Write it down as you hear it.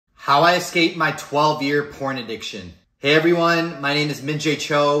How I escaped my 12-year porn addiction. Hey everyone, my name is Min Jae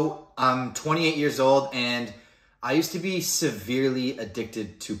Cho. I'm 28 years old and I used to be severely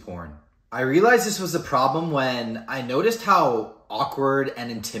addicted to porn. I realized this was a problem when I noticed how awkward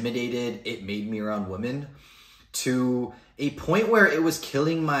and intimidated it made me around women, to a point where it was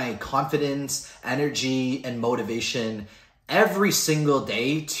killing my confidence, energy, and motivation every single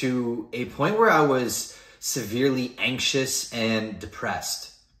day, to a point where I was severely anxious and depressed.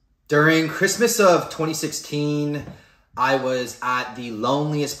 During Christmas of 2016, I was at the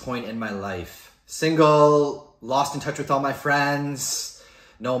loneliest point in my life. Single, lost in touch with all my friends,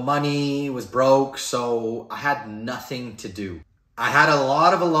 no money, was broke, so I had nothing to do. I had a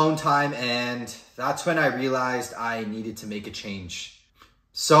lot of alone time, and that's when I realized I needed to make a change.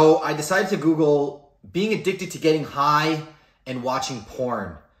 So I decided to Google being addicted to getting high and watching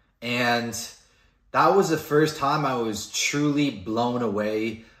porn. And that was the first time I was truly blown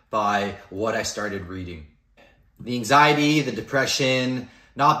away by what I started reading. The anxiety, the depression,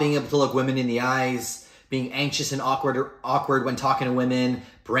 not being able to look women in the eyes, being anxious and awkward when talking to women,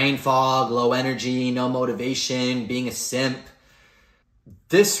 brain fog, low energy, no motivation, being a simp.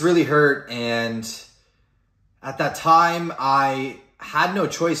 This really hurt, and at that time, I had no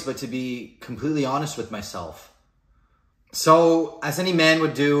choice but to be completely honest with myself. So, as any man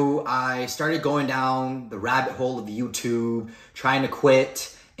would do, I started going down the rabbit hole of YouTube, trying to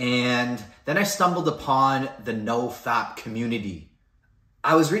quit, and then I stumbled upon the NoFap community.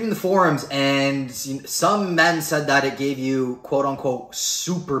 I was reading the forums, and some men said that it gave you quote-unquote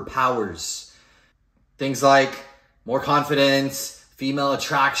superpowers. Things like more confidence, female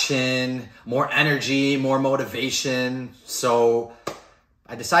attraction, more energy, more motivation. So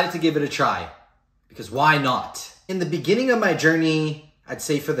I decided to give it a try, because why not? In the beginning of my journey, I'd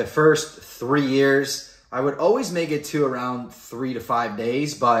say for the first 3 years, I would always make it to around 3 to 5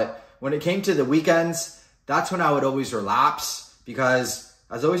 days. But when it came to the weekends, that's when I would always relapse, because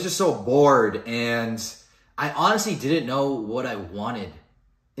I was always just so bored and I honestly didn't know what I wanted.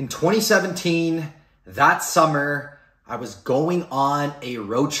 In 2017, that summer, I was going on a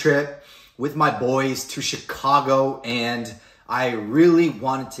road trip with my boys to Chicago, and I really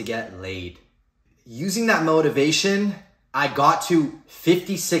wanted to get laid. Using that motivation, I got to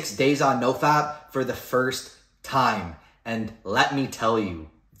 56 days on NoFap for the first time. And let me tell you,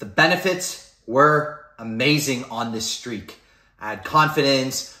 the benefits were amazing on this streak. I had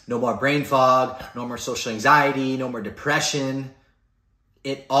confidence, no more brain fog, no more social anxiety, no more depression.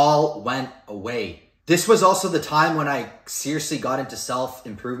 It all went away. This was also the time when I seriously got into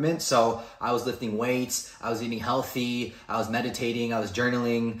self-improvement. So I was lifting weights, I was eating healthy, I was meditating, I was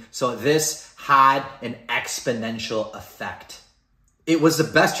journaling. So this had an exponential effect. It was the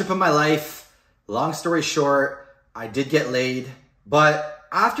best trip of my life. Long story short, I did get laid. But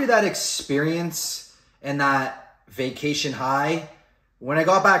after that experience and that vacation high, when I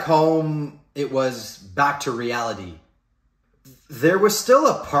got back home, it was back to reality. There was still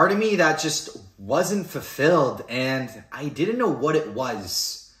a part of me that just wasn't fulfilled, and I didn't know what it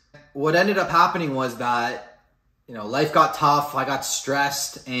was. What ended up happening was that, life got tough, I got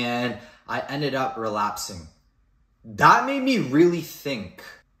stressed, and I ended up relapsing. That made me really think.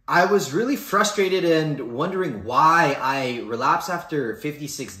 I was really frustrated and wondering why I relapsed after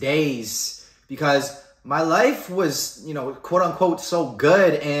 56 days, because my life was, quote unquote, so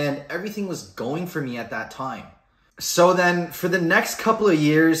good and everything was going for me at that time. So then for the next couple of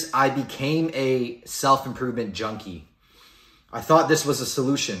years, I became a self-improvement junkie. I thought this was a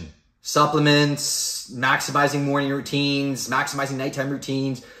solution. Supplements, maximizing morning routines, maximizing nighttime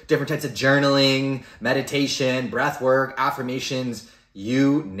routines, different types of journaling, meditation, breath work, affirmations,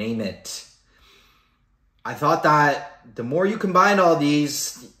 you name it. I thought that the more you combined all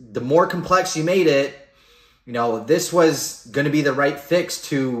these, the more complex you made it, this was going to be the right fix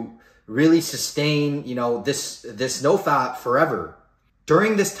to really sustain, this NoFap forever.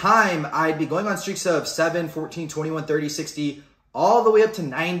 During this time, I'd be going on streaks of 7, 14, 21, 30, 60, all the way up to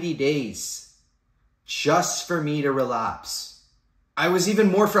 90 days just for me to relapse. I was even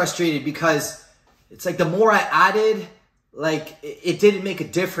more frustrated because it's like the more I added, it didn't make a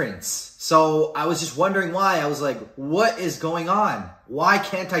difference. So I was just wondering why. I was like, what is going on? Why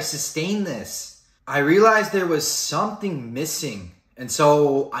can't I sustain this? I realized there was something missing. And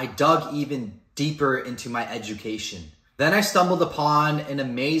so I dug even deeper into my education. Then I stumbled upon an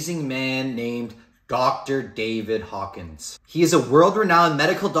amazing man named Dr. David Hawkins. He is a world-renowned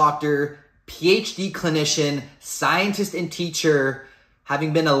medical doctor, PhD clinician, scientist, and teacher,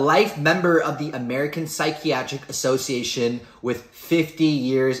 having been a life member of the American Psychiatric Association with 50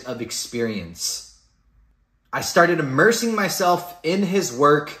 years of experience. I started immersing myself in his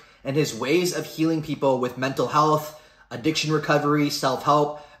work, and his ways of healing people with mental health, addiction recovery,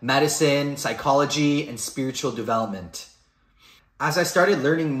 self-help, medicine, psychology, and spiritual development. As I started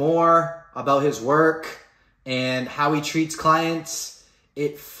learning more about his work and how he treats clients,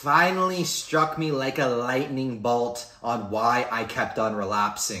 it finally struck me like a lightning bolt on why I kept on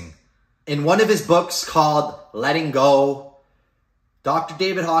relapsing. In one of his books called Letting Go, Dr.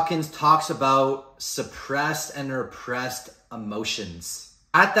 David Hawkins talks about suppressed and repressed emotions.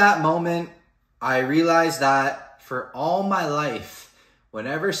 At that moment, I realized that for all my life,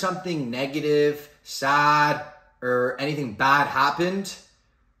 whenever something negative, sad, or anything bad happened,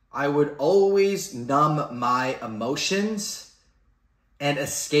 I would always numb my emotions and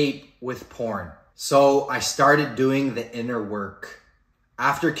escape with porn. So I started doing the inner work.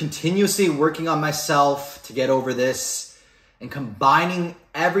 After continuously working on myself to get over this and combining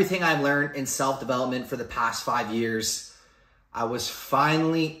everything I've learned in self-development for the past 5 years, I was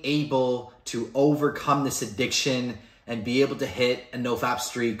finally able to overcome this addiction and be able to hit a NoFap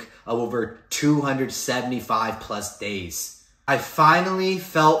streak of over 275 plus days. I finally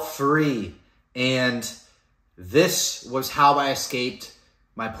felt free, and this was how I escaped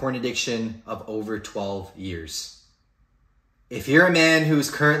my porn addiction of over 12 years. If you're a man who's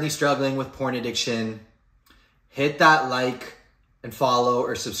currently struggling with porn addiction, hit that like and follow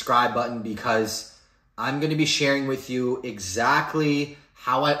or subscribe button, because I'm going to be sharing with you exactly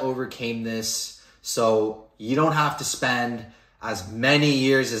how I overcame this, so you don't have to spend as many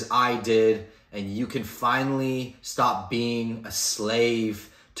years as I did, and you can finally stop being a slave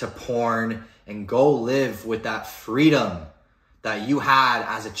to porn and go live with that freedom that you had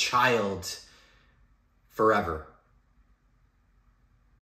as a child forever.